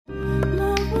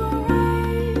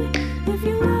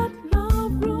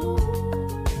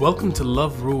Welcome to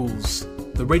Love Rules,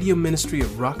 the radio ministry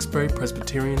of Roxbury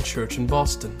Presbyterian Church in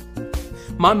Boston.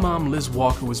 My mom, Liz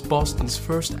Walker, was Boston's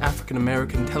first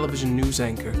African-American television news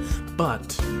anchor,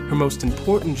 but her most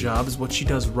important job is what she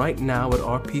does right now at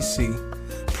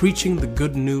RPC, preaching the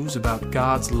good news about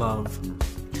God's love.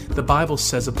 The Bible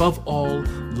says, above all,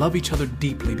 love each other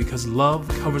deeply because love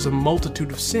covers a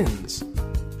multitude of sins.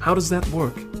 How does that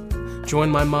work? Join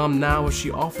my mom now as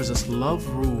she offers us Love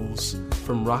Rules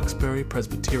from Roxbury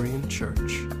Presbyterian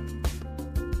Church.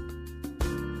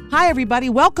 Hi, everybody.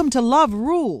 Welcome to Love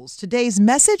Rules. Today's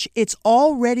message, it's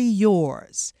already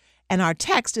yours. And our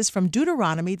text is from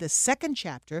Deuteronomy, the 2nd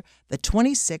chapter, the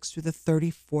 26th through the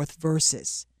 34th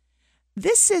verses.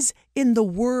 This is in the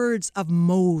words of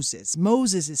Moses.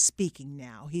 Moses is speaking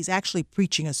now. He's actually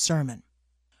preaching a sermon.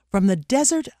 From the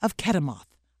desert of Kedemoth,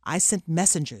 I sent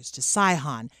messengers to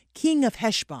Sihon, king of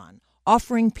Heshbon,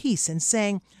 offering peace and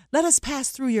saying, "Let us pass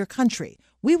through your country.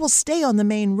 We will stay on the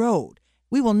main road.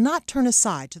 We will not turn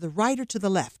aside to the right or to the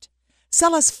left.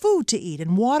 Sell us food to eat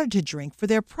and water to drink for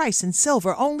their price in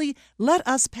silver. Only let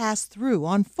us pass through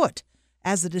on foot,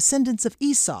 as the descendants of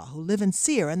Esau who live in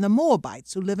Seir and the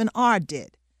Moabites who live in Ar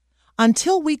did,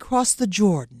 until we cross the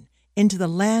Jordan into the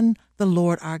land the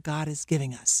Lord our God is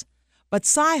giving us." But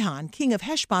Sihon, king of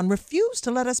Heshbon, refused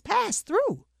to let us pass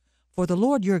through, for the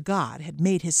Lord your God had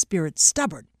made his spirit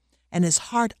stubborn and his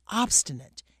heart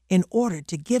obstinate in order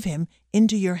to give him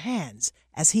into your hands,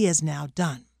 as he has now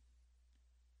done.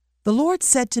 The Lord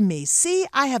said to me, "See,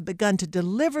 I have begun to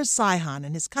deliver Sihon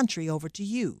and his country over to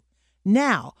you.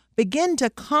 Now begin to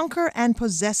conquer and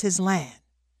possess his land."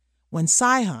 When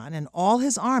Sihon and all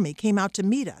his army came out to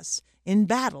meet us in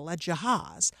battle at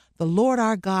Jahaz, the Lord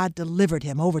our God delivered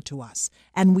him over to us,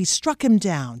 and we struck him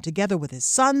down together with his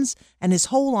sons and his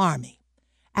whole army.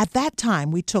 At that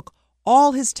time we took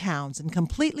all his towns and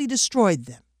completely destroyed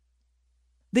them.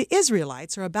 The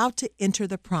Israelites are about to enter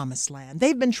the Promised Land.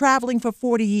 They've been traveling for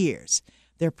 40 years.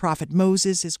 Their prophet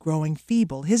Moses is growing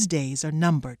feeble. His days are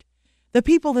numbered. The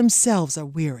people themselves are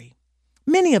weary.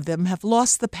 Many of them have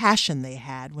lost the passion they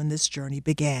had when this journey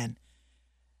began.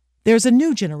 There's a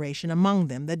new generation among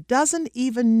them that doesn't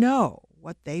even know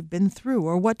what they've been through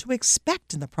or what to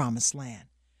expect in the Promised Land.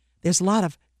 There's a lot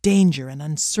of danger and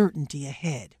uncertainty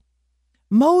ahead.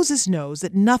 Moses knows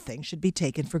that nothing should be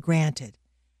taken for granted.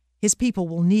 His people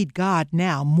will need God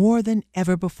now more than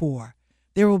ever before.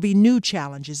 There will be new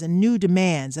challenges and new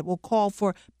demands that will call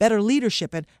for better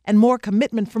leadership and more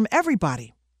commitment from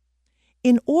everybody.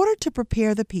 In order to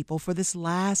prepare the people for this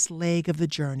last leg of the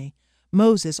journey,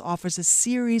 Moses offers a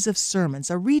series of sermons,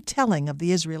 a retelling of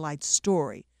the Israelites'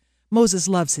 story. Moses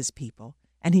loves his people,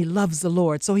 and he loves the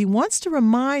Lord, so he wants to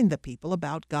remind the people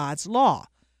about God's law,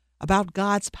 about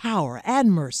God's power and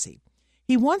mercy.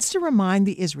 He wants to remind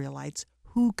the Israelites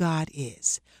who God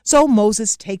is. So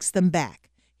Moses takes them back.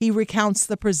 He recounts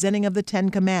the presenting of the 10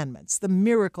 Commandments, the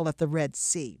miracle at the Red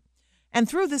Sea. And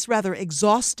through this rather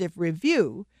exhaustive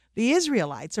review, the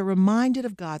Israelites are reminded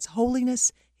of God's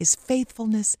holiness, his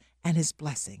faithfulness, and his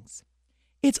blessings.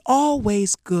 It's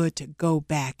always good to go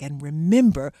back and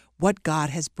remember what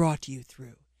God has brought you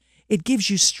through. It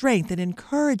gives you strength and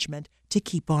encouragement to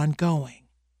keep on going.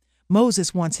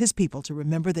 Moses wants his people to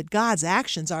remember that God's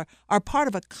actions are part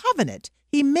of a covenant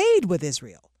he made with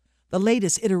Israel, the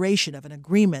latest iteration of an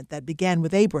agreement that began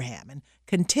with Abraham and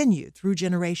continued through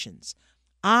generations.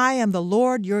 "I am the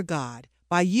Lord your God.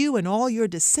 By you and all your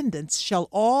descendants shall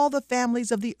all the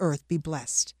families of the earth be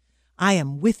blessed. I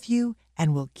am with you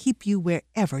and will keep you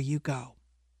wherever you go."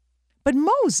 But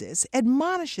Moses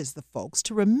admonishes the folks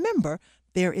to remember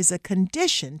there is a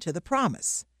condition to the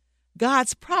promise.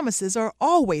 God's promises are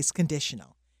always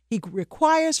conditional. He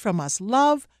requires from us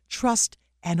love, trust,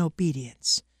 and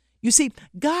obedience. You see,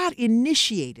 God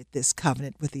initiated this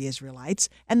covenant with the Israelites,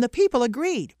 and the people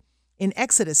agreed. In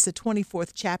Exodus, the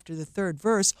 24th chapter, the 3rd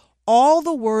verse, "All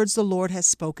the words the Lord has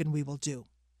spoken we will do."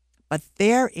 But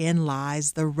therein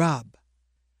lies the rub.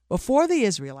 Before the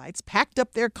Israelites packed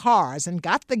up their cars and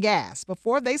got the gas,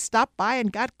 before they stopped by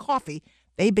and got coffee,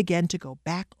 they began to go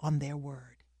back on their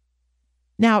word.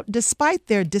 Now, despite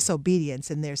their disobedience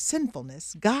and their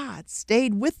sinfulness, God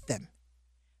stayed with them.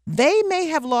 They may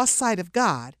have lost sight of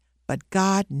God, but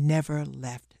God never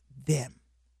left them.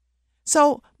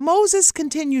 So Moses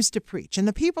continues to preach, and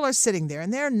the people are sitting there,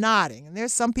 and they're nodding, and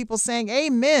there's some people saying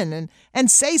amen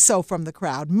and say so from the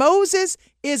crowd. Moses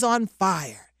is on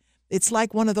fire. It's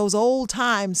like one of those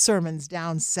old-time sermons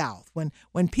down south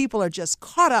when people are just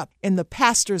caught up in the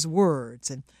pastor's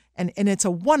words, and it's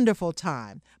a wonderful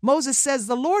time. Moses says,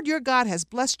 "The Lord your God has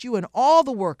blessed you in all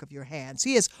the work of your hands.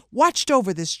 He has watched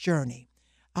over this journey.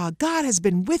 God has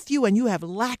been with you, and you have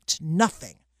lacked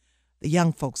nothing. The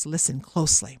young folks listened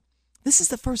closely. This is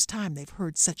the first time they've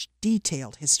heard such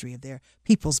detailed history of their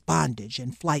people's bondage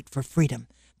and flight for freedom.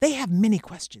 They have many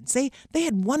questions. They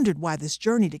had wondered why this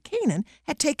journey to Canaan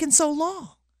had taken so long.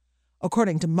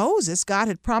 According to Moses, God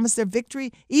had promised their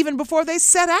victory even before they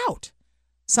set out.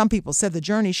 Some people said the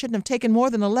journey shouldn't have taken more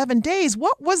than 11 days.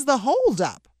 What was the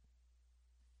holdup?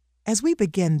 As we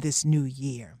begin this new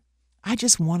year, I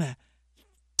just want to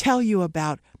tell you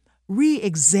about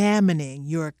re-examining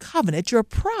your covenant, your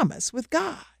promise with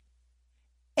God.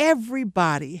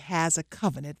 Everybody has a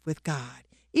covenant with God,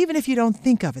 even if you don't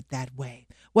think of it that way.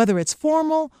 Whether it's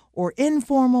formal or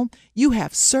informal, you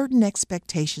have certain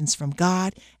expectations from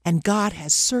God, and God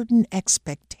has certain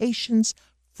expectations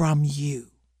from you.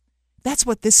 That's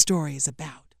what this story is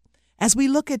about. As we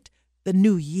look at the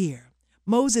new year,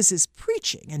 Moses'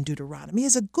 preaching in Deuteronomy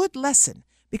is a good lesson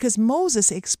because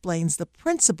Moses explains the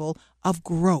principle of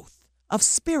growth, of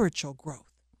spiritual growth.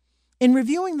 In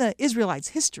reviewing the Israelites'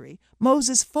 history,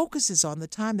 Moses focuses on the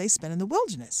time they spent in the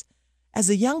wilderness. As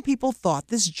the young people thought,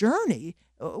 this journey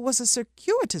was a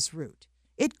circuitous route.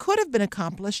 It could have been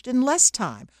accomplished in less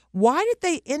time. Why did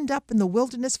they end up in the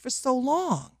wilderness for so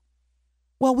long?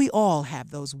 Well, we all have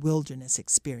those wilderness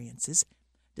experiences.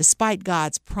 Despite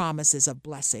God's promises of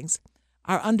blessings,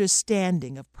 our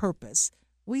understanding of purpose,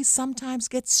 we sometimes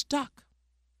get stuck.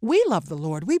 We love the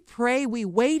Lord. We pray, we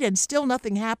wait, and still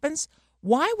nothing happens.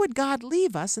 Why would God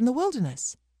leave us in the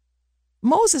wilderness?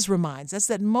 Moses reminds us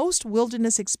that most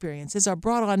wilderness experiences are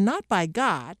brought on not by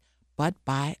God, but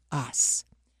by us.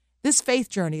 This faith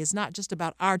journey is not just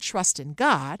about our trust in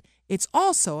God, it's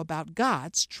also about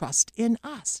God's trust in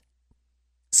us.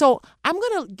 So I'm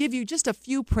going to give you just a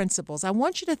few principles I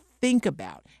want you to think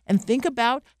about. And think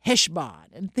about Heshbon,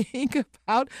 and think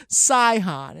about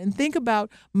Sihon, and think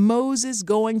about Moses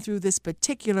going through this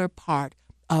particular part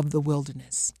of the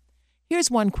wilderness. Here's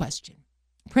one question.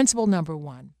 Principle number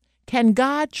 1. Can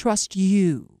God trust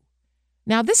you?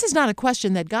 Now, this is not a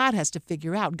question that God has to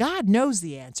figure out. God knows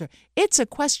the answer. It's a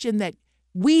question that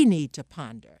we need to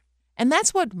ponder. And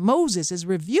that's what Moses is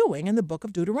reviewing in the book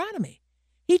of Deuteronomy.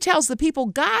 He tells the people,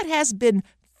 God has been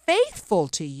faithful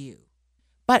to you,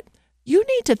 but you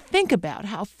need to think about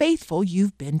how faithful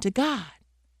you've been to God.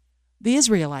 The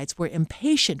Israelites were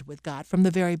impatient with God from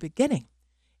the very beginning.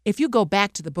 If you go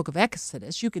back to the book of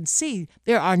Exodus, you can see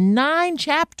there are 9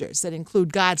 chapters that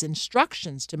include God's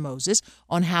instructions to Moses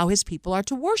on how his people are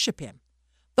to worship him.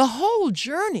 The whole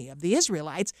journey of the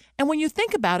Israelites, and when you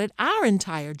think about it, our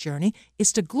entire journey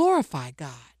is to glorify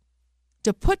God,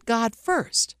 to put God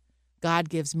first. God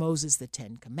gives Moses the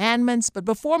 10 Commandments, but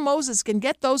before Moses can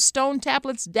get those stone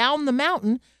tablets down the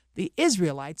mountain, the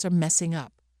Israelites are messing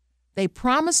up. They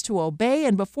promised to obey,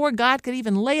 and before God could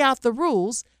even lay out the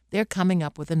rules, they're coming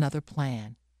up with another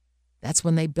plan. That's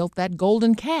when they built that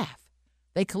golden calf.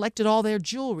 They collected all their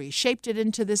jewelry, shaped it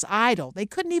into this idol. They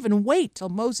couldn't even wait till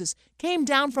Moses came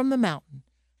down from the mountain.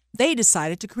 They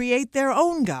decided to create their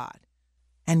own God,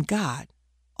 and God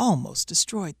almost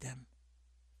destroyed them.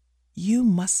 You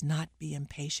must not be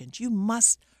impatient. You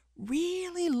must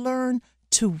really learn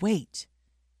to wait.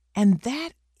 And that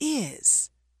is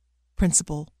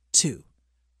principle 2.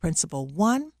 Principle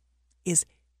 1 is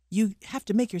you have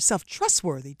to make yourself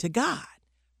trustworthy to God.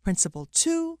 Principle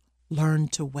 2, learn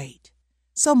to wait.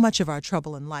 So much of our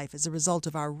trouble in life is a result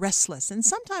of our restless and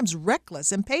sometimes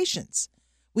reckless impatience.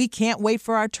 We can't wait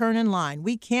for our turn in line.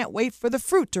 We can't wait for the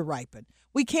fruit to ripen.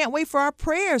 We can't wait for our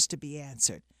prayers to be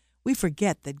answered. We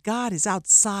forget that God is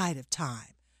outside of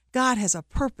time. God has a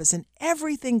purpose in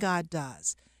everything God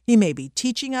does. He may be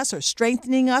teaching us or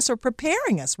strengthening us or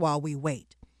preparing us while we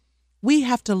wait. We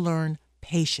have to learn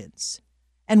patience.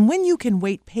 And when you can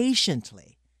wait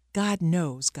patiently, God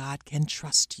knows God can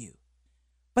trust you.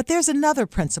 But there's another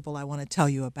principle I want to tell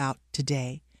you about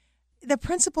today, the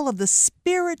principle of the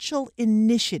spiritual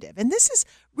initiative. And this is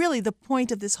really the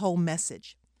point of this whole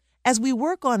message. As we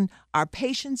work on our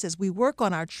patience, as we work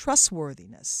on our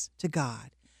trustworthiness to God,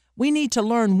 we need to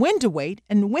learn when to wait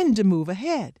and when to move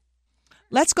ahead.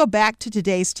 Let's go back to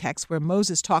today's text where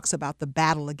Moses talks about the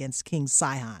battle against King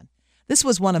Sihon. This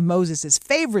was one of Moses'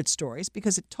 favorite stories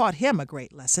because it taught him a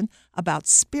great lesson about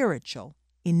spiritual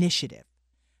initiative.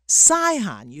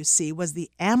 Sihon, you see, was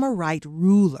the Amorite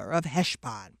ruler of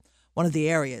Heshbon, one of the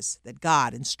areas that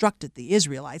God instructed the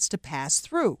Israelites to pass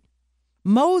through.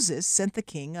 Moses sent the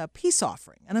king a peace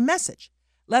offering and a message.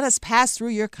 Let us pass through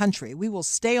your country. We will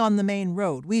stay on the main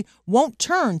road. We won't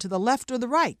turn to the left or the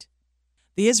right.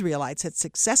 The Israelites had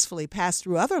successfully passed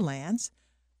through other lands.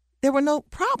 There were no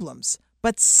problems,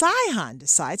 but Sihon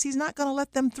decides he's not going to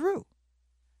let them through.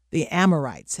 The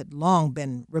Amorites had long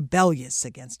been rebellious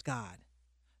against God.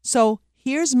 So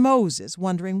Here's Moses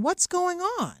wondering what's going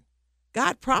on.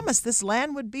 God promised this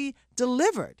land would be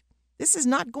delivered. This is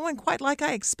not going quite like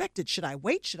I expected. Should I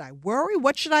wait? Should I worry?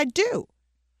 What should I do?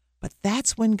 But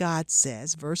that's when God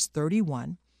says, verse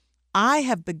 31, I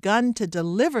have begun to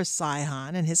deliver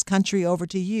Sihon and his country over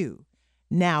to you.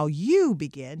 Now you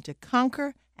begin to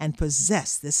conquer and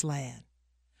possess this land.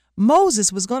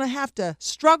 Moses was going to have to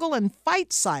struggle and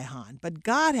fight Sihon, but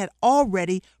God had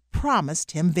already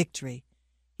promised him victory.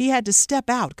 He had to step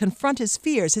out, confront his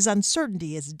fears, his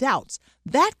uncertainty, his doubts.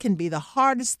 That can be the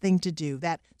hardest thing to do,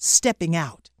 that stepping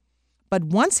out. But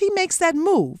once he makes that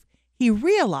move, he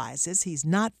realizes he's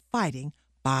not fighting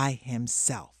by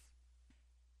himself.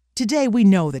 Today we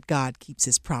know that God keeps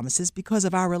his promises because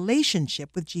of our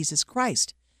relationship with Jesus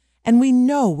Christ. And we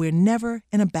know we're never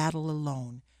in a battle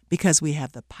alone because we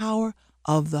have the power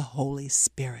of the Holy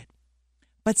Spirit.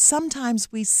 But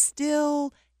sometimes we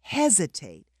still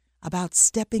hesitate about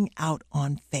stepping out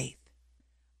on faith.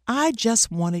 I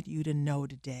just wanted you to know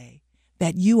today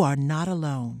that you are not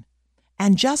alone.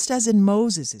 And just as in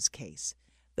Moses' case,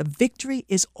 the victory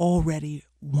is already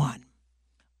won.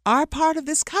 Our part of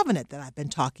this covenant that I've been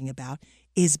talking about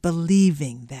is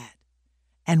believing that.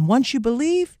 And once you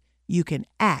believe, you can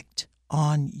act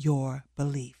on your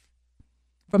belief.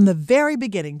 From the very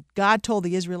beginning, God told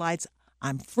the Israelites,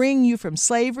 I'm freeing you from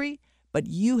slavery, but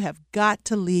you have got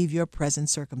to leave your present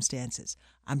circumstances.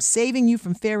 I'm saving you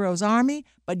from Pharaoh's army,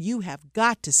 but you have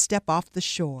got to step off the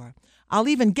shore. I'll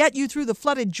even get you through the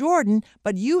flooded Jordan,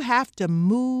 but you have to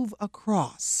move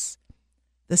across.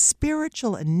 The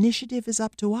spiritual initiative is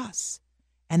up to us,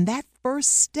 and that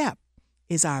first step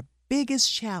is our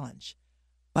biggest challenge.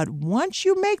 But once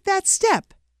you make that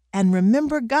step and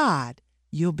remember God,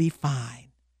 you'll be fine.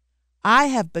 I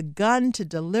have begun to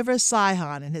deliver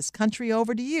Sihon and his country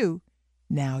over to you.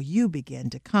 Now you begin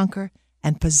to conquer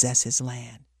and possess his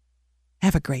land.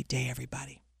 Have a great day,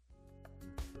 everybody.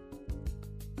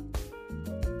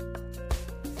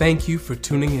 Thank you for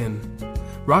tuning in.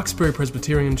 Roxbury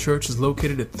Presbyterian Church is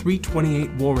located at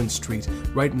 328 Warren Street,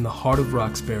 right in the heart of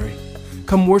Roxbury.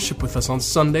 Come worship with us on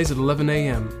Sundays at 11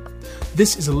 a.m.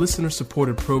 This is a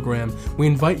listener-supported program. We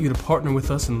invite you to partner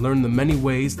with us and learn the many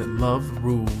ways that love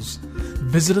rules.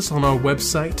 Visit us on our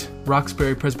website,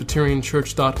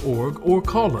 roxburypresbyterianchurch.org, or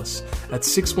call us at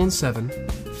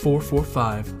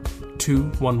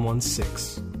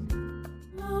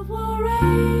 617-445-2116. Love will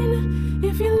reign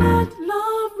if you let